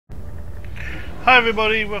Hi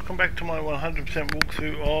everybody, welcome back to my 100%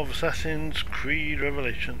 walkthrough of Assassin's Creed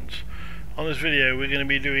Revelations. On this video we're going to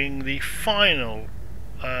be doing the final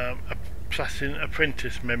Assassin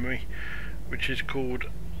Apprentice memory, which is called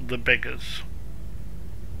the Beggars.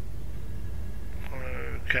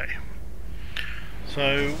 Okay,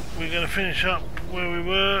 so we're going to finish up where we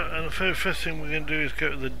were, and the first thing we're going to do is go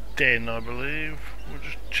to the den, I believe. We'll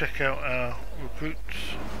just check out our recruits.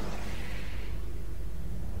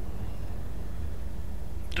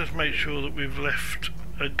 Just make sure that we've left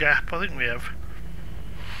a gap. I think we have.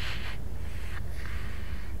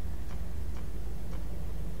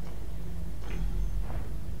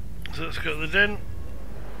 So let's go to the den,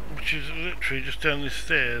 which is literally just down the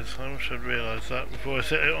stairs. I wish I'd realised that before I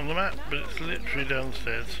set it on the map, but it's literally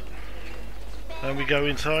downstairs. And we go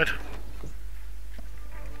inside,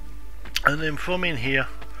 and then from in here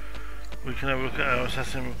we can have a look at our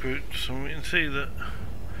assassin recruits, and we can see that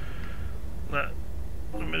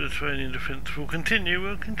the Mediterranean defence will continue.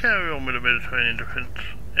 We can carry on with the Mediterranean defence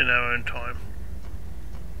in our own time.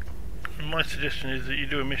 And my suggestion is that you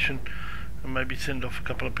do a mission and maybe send off a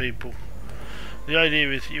couple of people. The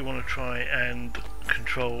idea is that you want to try and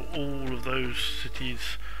control all of those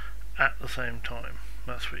cities at the same time.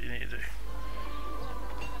 That's what you need to do.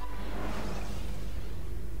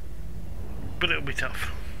 But it'll be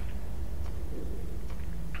tough.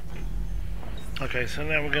 Okay, so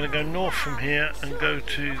now we're going to go north from here and go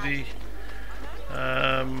to the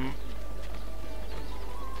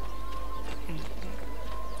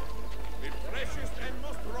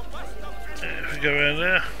if we go around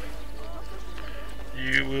there,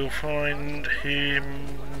 you will find him,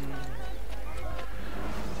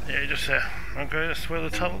 yeah, just there. Okay, that's where the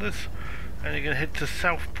tunnel is, and you're going to head to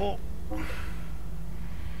Southport.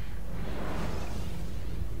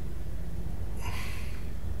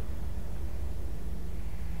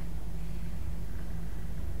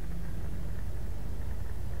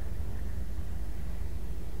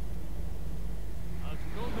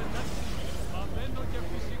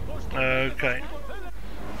 Okay,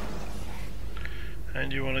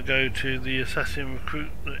 and you want to go to the assassin recruit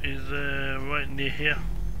that is right near here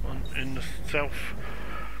in the south.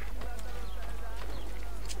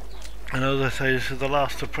 And as I say, this is the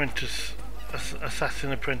last apprentice,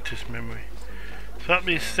 assassin apprentice memory. So up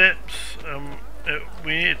these steps,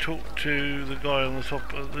 we need to talk to the guy on the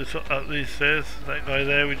top of this, up these stairs. That guy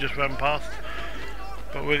there we just ran past,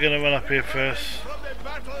 but we're going to run up here first.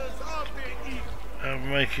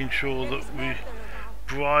 Making sure that we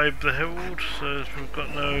bribe the herald, so we've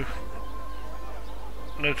got no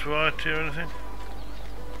notoriety or anything.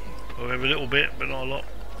 Or we have a little bit, but not a lot.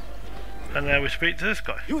 And now we speak to this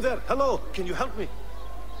guy. You there, hello, can you help me?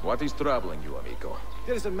 What is troubling you, amigo?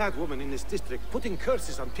 There is a mad woman in this district putting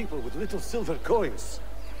curses on people with little silver coins.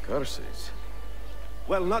 Curses?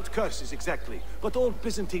 Well, not curses exactly, but old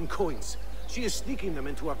Byzantine coins. She is sneaking them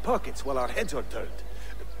into our pockets while our heads are turned.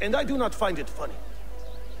 And I do not find it funny.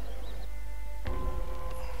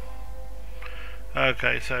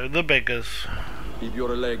 Okay, so the Beggars. Keep your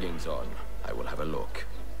leggings on. I will have a look.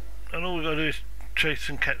 And all we got to do is chase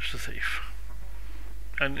and catch the thief.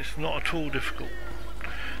 And it's not at all difficult.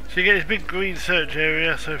 So you get this big green search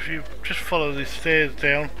area, so if you just follow these stairs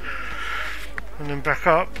down and then back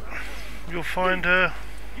up, you'll find her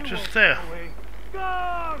just there.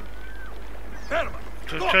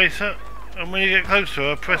 So chase her, and when you get close to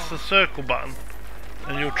her, press the circle button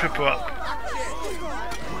and you'll trip her up.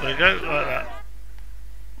 There you go, like that.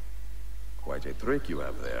 Quite a trick you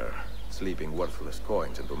have there, sleeping worthless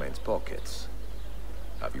coins into men's pockets.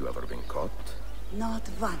 Have you ever been caught? Not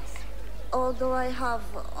once. Although I have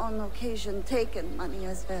on occasion taken money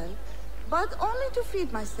as well. But only to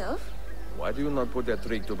feed myself. Why do you not put that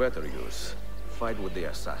trick to better use? Fight with the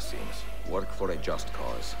assassins. Work for a just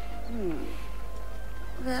cause.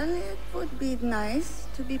 Well, it would be nice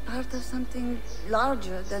to be part of something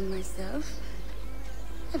larger than myself.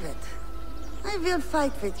 Evet, I will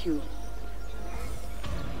fight with you.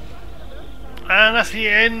 And that's the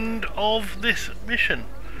end of this mission.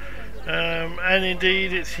 And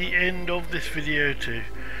indeed, it's the end of this video too.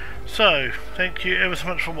 So, thank you ever so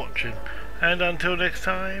much for watching. And until next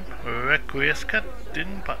time, Requiescat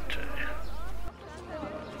in Pace.